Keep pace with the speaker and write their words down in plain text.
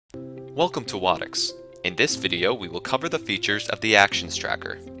Welcome to Wattics. In this video, we will cover the features of the Actions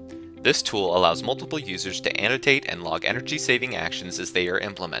Tracker. This tool allows multiple users to annotate and log energy-saving actions as they are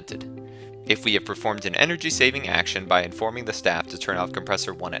implemented. If we have performed an energy-saving action by informing the staff to turn off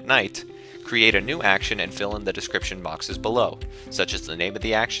compressor 1 at night, create a new action and fill in the description boxes below, such as the name of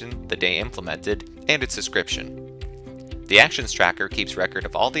the action, the day implemented, and its description. The Actions Tracker keeps record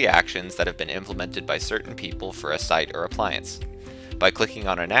of all the actions that have been implemented by certain people for a site or appliance. By clicking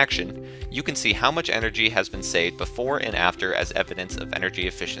on an action, you can see how much energy has been saved before and after as evidence of energy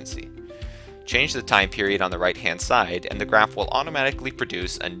efficiency. Change the time period on the right-hand side and the graph will automatically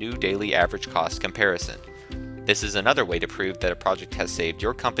produce a new daily average cost comparison. This is another way to prove that a project has saved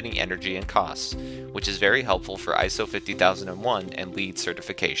your company energy and costs, which is very helpful for ISO 50001 and LEED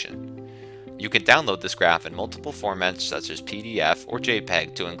certification. You can download this graph in multiple formats such as PDF or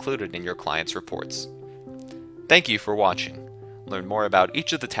JPEG to include it in your client's reports. Thank you for watching. Learn more about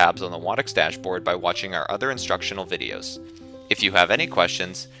each of the tabs on the Wattics dashboard by watching our other instructional videos. If you have any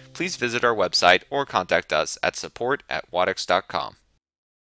questions, please visit our website or contact us at support@wattics.com.